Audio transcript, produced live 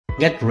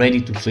Get ready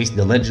to face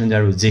the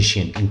legendary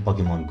Zacian in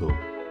Pokémon GO.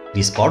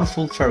 This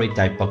powerful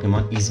Fairy-type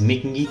Pokémon is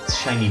making its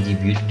shiny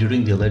debut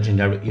during the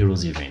Legendary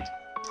Heroes event.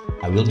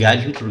 I will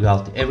guide you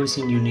throughout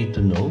everything you need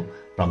to know,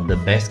 from the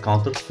best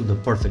counters to the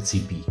perfect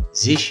CP.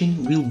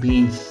 Zacian will be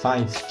in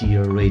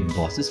 5-tier raid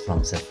bosses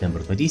from September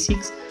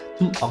 26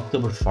 to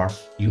October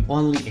 4th. You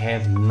only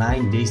have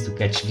 9 days to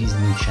catch this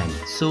new shiny,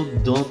 so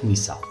don't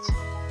miss out.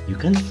 You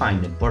can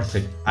find a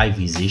perfect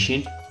IV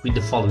Zacian with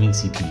the following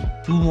CP: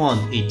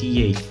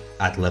 2188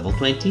 at level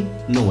 20,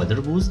 no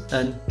weather boost,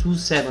 and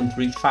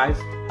 2735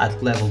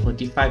 at level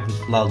 25 with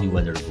cloudy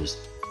weather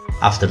boost.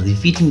 After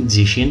defeating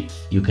Zacian,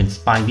 you can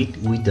find it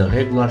with the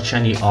regular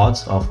shiny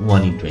odds of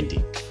 1 in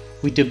 20.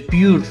 With a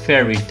pure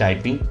fairy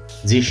typing,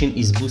 Zacian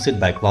is boosted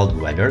by cloud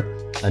weather,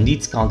 and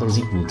its counters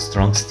include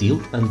strong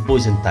steel and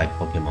poison type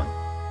Pokemon.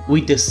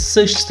 With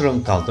such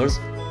strong counters,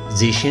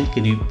 Zacian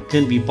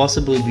can be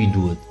possibly be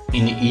dueled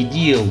in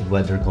ideal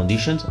weather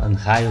conditions and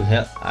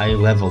high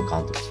level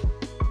counters.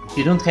 If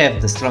you don't have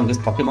the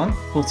strongest Pokemon,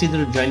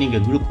 consider joining a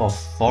group of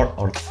 4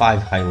 or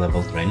 5 high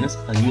level trainers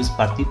and use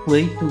party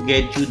play to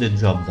get you the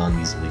job done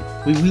easily.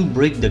 We will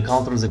break the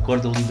counters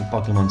accordingly to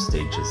Pokemon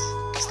stages.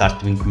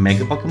 Starting with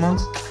Mega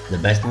Pokemons, the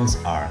best ones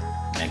are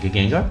Mega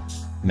Gengar,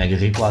 Mega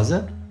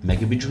Rayquaza,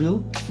 Mega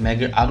Beedrill,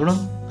 Mega Aggron,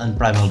 and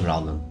Primal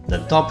Groudon. The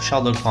top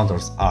Shadow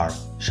counters are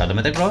Shadow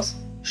Metagross,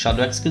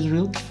 Shadow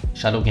Excadrill,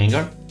 Shadow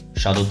Gengar,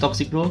 Shadow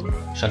Toxicroak,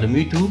 Shadow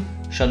Mewtwo,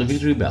 Shadow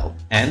Victreebel,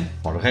 and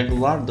for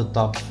regular the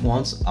top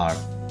ones are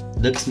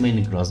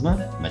Duxmane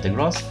Necrozma,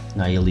 Metagross,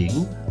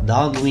 Nihilego,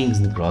 Downwings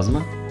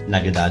Necrozma,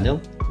 Nagadadel,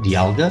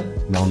 Dialga,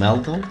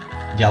 Melmetal,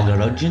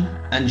 Dialga-Rodian,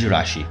 and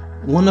Jirachi.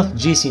 One of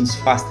Zacian's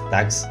fast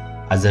attacks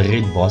as a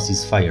raid boss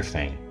is Fire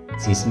Fang.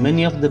 Since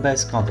many of the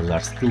best counters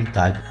are Steel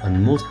type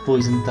and most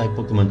poison type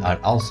Pokemon are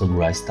also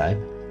Grass type,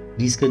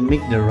 this can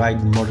make the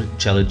ride more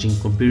challenging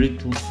compared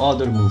to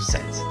other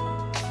movesets.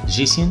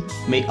 Zacian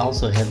may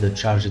also have the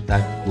Charge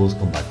type close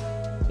combat,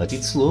 but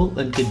it's slow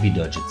and can be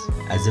dodged.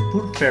 As a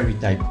pure Fairy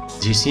type,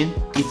 Zacian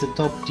is a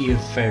top tier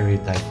Fairy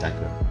type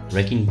attacker,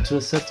 ranking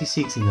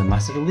 36 in the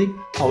Master League.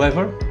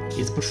 However,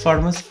 its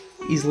performance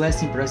is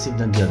less impressive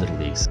than the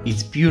other leagues.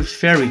 Its pure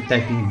Fairy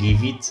typing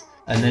gives it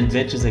an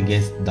advantage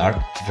against Dark,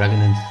 Dragon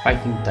and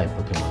Fighting type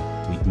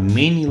Pokemon. With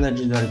many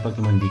legendary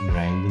Pokemon being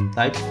Dragon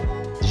type,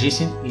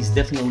 Zacian is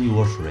definitely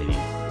worth raiding.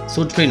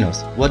 So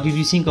trainers, what did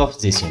you think of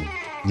Zacian?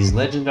 This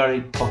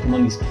legendary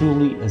Pokemon is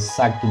truly a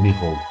sight to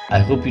behold. I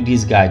hope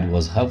this guide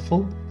was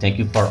helpful. Thank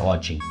you for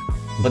watching.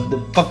 But the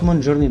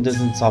Pokemon journey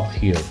doesn't stop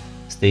here.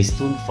 Stay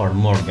tuned for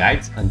more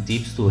guides and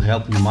tips to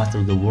help you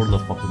master the world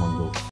of Pokemon GO.